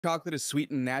Chocolate is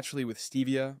sweetened naturally with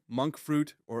stevia, monk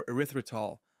fruit, or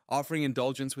erythritol, offering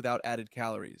indulgence without added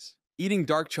calories. Eating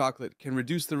dark chocolate can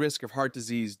reduce the risk of heart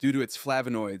disease due to its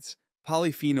flavonoids,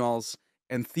 polyphenols,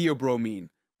 and theobromine,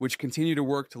 which continue to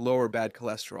work to lower bad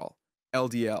cholesterol,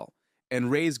 LDL,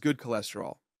 and raise good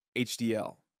cholesterol,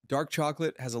 HDL. Dark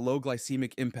chocolate has a low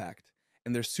glycemic impact,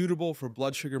 and they're suitable for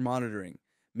blood sugar monitoring,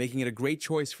 making it a great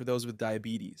choice for those with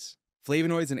diabetes.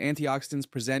 Flavonoids and antioxidants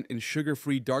present in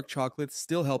sugar-free dark chocolates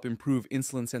still help improve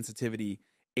insulin sensitivity,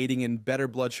 aiding in better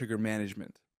blood sugar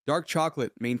management. Dark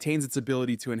chocolate maintains its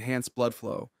ability to enhance blood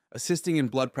flow, assisting in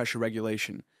blood pressure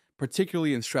regulation,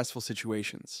 particularly in stressful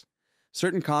situations.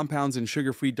 Certain compounds in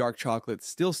sugar-free dark chocolate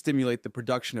still stimulate the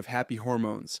production of happy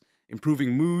hormones,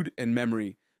 improving mood and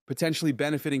memory, potentially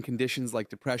benefiting conditions like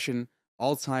depression,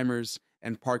 Alzheimer's,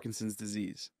 and Parkinson's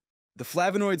disease. The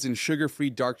flavonoids in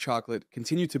sugar-free dark chocolate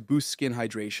continue to boost skin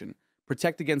hydration,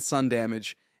 protect against sun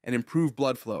damage, and improve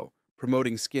blood flow,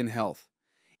 promoting skin health.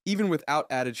 Even without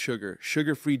added sugar,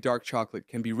 sugar-free dark chocolate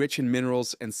can be rich in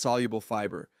minerals and soluble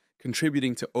fiber,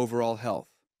 contributing to overall health.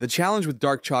 The challenge with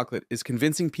dark chocolate is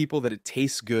convincing people that it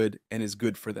tastes good and is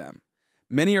good for them.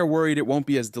 Many are worried it won't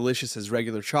be as delicious as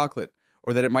regular chocolate,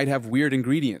 or that it might have weird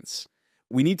ingredients.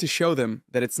 We need to show them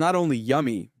that it's not only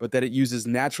yummy, but that it uses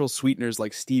natural sweeteners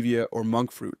like stevia or monk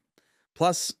fruit.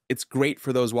 Plus, it's great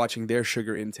for those watching their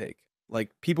sugar intake,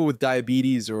 like people with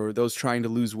diabetes or those trying to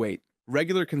lose weight.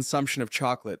 Regular consumption of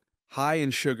chocolate, high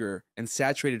in sugar and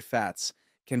saturated fats,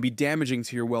 can be damaging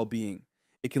to your well-being.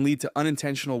 It can lead to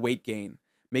unintentional weight gain,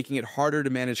 making it harder to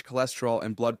manage cholesterol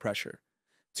and blood pressure.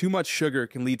 Too much sugar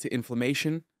can lead to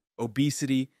inflammation,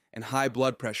 obesity, and high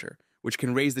blood pressure, which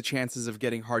can raise the chances of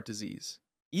getting heart disease.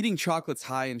 Eating chocolates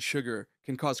high in sugar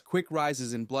can cause quick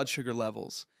rises in blood sugar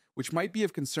levels, which might be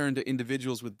of concern to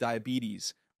individuals with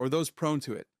diabetes or those prone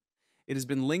to it. It has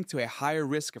been linked to a higher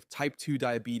risk of type 2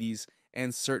 diabetes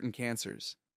and certain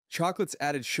cancers. Chocolate's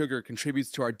added sugar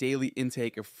contributes to our daily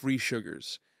intake of free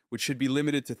sugars, which should be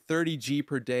limited to 30 g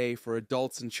per day for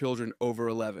adults and children over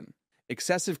 11.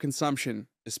 Excessive consumption,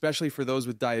 especially for those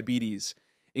with diabetes,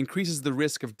 increases the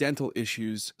risk of dental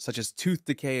issues such as tooth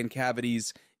decay and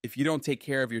cavities if you don't take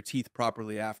care of your teeth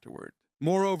properly afterward.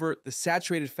 Moreover, the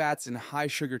saturated fats in high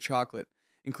sugar chocolate,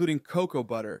 including cocoa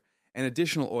butter and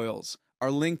additional oils,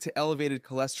 are linked to elevated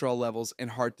cholesterol levels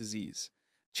and heart disease.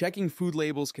 Checking food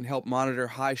labels can help monitor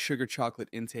high sugar chocolate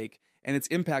intake and its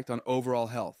impact on overall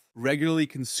health. Regularly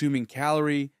consuming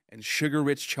calorie and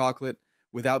sugar-rich chocolate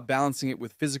without balancing it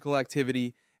with physical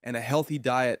activity and a healthy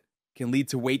diet can lead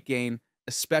to weight gain,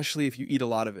 especially if you eat a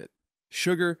lot of it.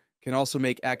 Sugar can also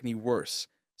make acne worse,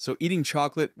 so eating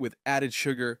chocolate with added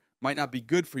sugar might not be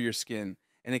good for your skin,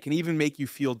 and it can even make you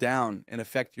feel down and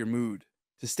affect your mood.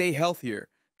 To stay healthier,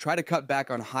 try to cut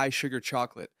back on high sugar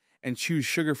chocolate and choose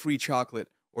sugar-free chocolate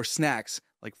or snacks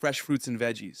like fresh fruits and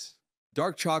veggies.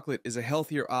 Dark chocolate is a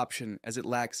healthier option as it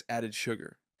lacks added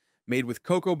sugar. Made with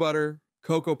cocoa butter,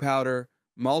 cocoa powder,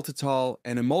 maltitol,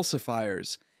 and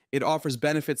emulsifiers, it offers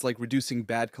benefits like reducing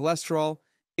bad cholesterol,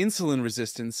 insulin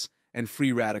resistance, and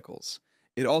free radicals.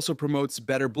 It also promotes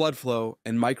better blood flow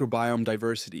and microbiome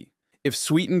diversity. If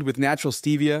sweetened with natural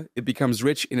stevia, it becomes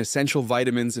rich in essential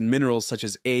vitamins and minerals such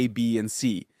as A, B, and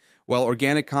C, while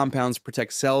organic compounds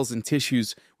protect cells and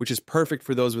tissues, which is perfect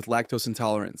for those with lactose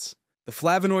intolerance. The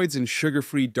flavonoids in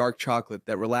sugar-free dark chocolate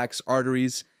that relax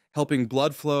arteries, helping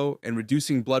blood flow and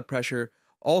reducing blood pressure,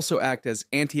 also act as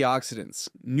antioxidants,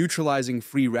 neutralizing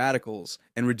free radicals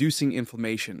and reducing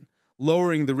inflammation,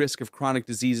 lowering the risk of chronic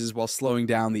diseases while slowing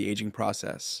down the aging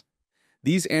process.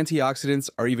 These antioxidants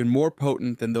are even more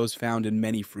potent than those found in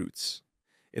many fruits.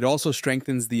 It also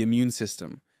strengthens the immune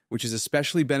system, which is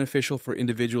especially beneficial for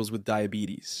individuals with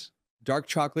diabetes. Dark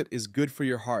chocolate is good for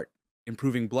your heart,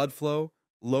 improving blood flow,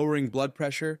 lowering blood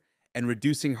pressure, and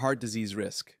reducing heart disease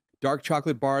risk. Dark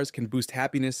chocolate bars can boost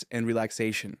happiness and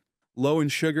relaxation. Low in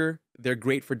sugar, they're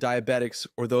great for diabetics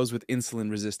or those with insulin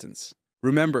resistance.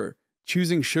 Remember,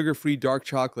 choosing sugar-free dark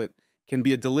chocolate can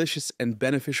be a delicious and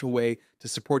beneficial way to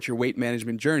support your weight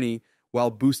management journey while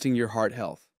boosting your heart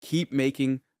health. Keep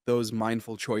making those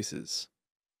mindful choices.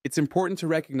 It's important to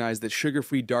recognize that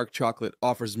sugar-free dark chocolate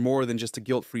offers more than just a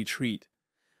guilt-free treat.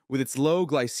 With its low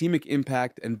glycemic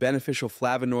impact and beneficial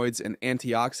flavonoids and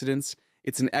antioxidants,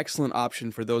 it's an excellent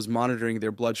option for those monitoring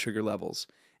their blood sugar levels,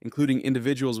 including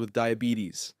individuals with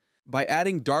diabetes. By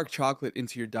adding dark chocolate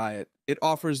into your diet, it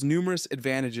offers numerous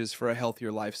advantages for a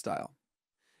healthier lifestyle.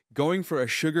 Going for a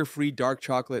sugar-free dark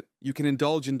chocolate, you can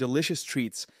indulge in delicious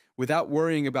treats without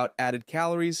worrying about added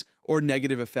calories or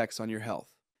negative effects on your health.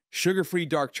 Sugar-free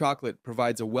dark chocolate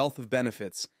provides a wealth of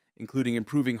benefits, including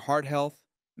improving heart health,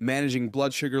 managing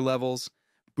blood sugar levels,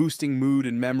 boosting mood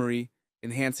and memory,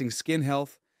 enhancing skin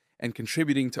health, and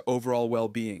contributing to overall well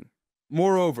being.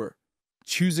 Moreover,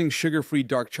 choosing sugar free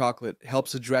dark chocolate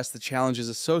helps address the challenges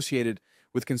associated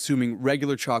with consuming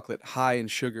regular chocolate high in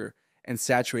sugar and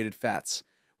saturated fats,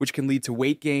 which can lead to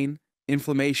weight gain,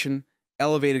 inflammation,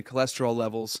 elevated cholesterol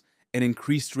levels, and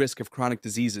increased risk of chronic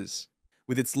diseases.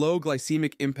 With its low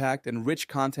glycemic impact and rich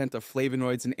content of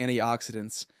flavonoids and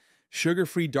antioxidants, sugar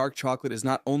free dark chocolate is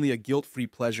not only a guilt free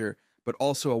pleasure, but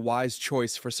also a wise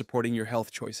choice for supporting your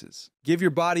health choices. Give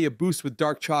your body a boost with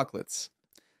dark chocolates.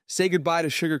 Say goodbye to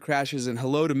sugar crashes and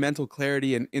hello to mental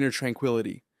clarity and inner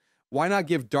tranquility. Why not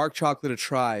give dark chocolate a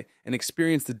try and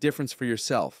experience the difference for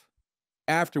yourself?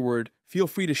 Afterward, feel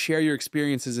free to share your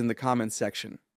experiences in the comments section.